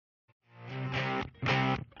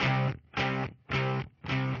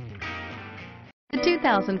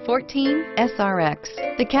2014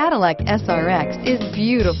 SRX. The Cadillac SRX is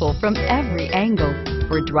beautiful from every angle.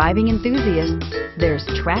 For driving enthusiasts, there's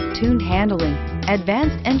track-tuned handling,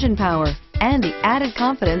 advanced engine power, and the added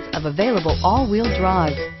confidence of available all-wheel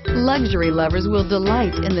drive. Luxury lovers will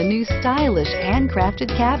delight in the new stylish handcrafted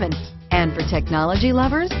cabin. And for technology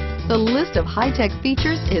lovers, the list of high-tech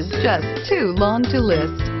features is just too long to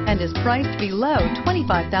list and is priced below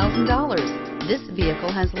 $25,000. This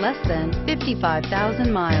vehicle has less than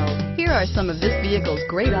 55,000 miles. Here are some of this vehicle's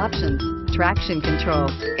great options: traction control,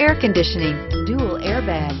 air conditioning, dual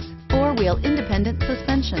airbags, four-wheel independent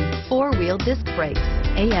suspension, four-wheel disc brakes,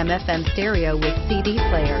 AM/FM stereo with CD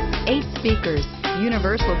player, 8 speakers,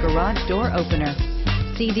 universal garage door opener,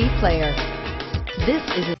 CD player. This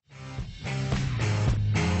is a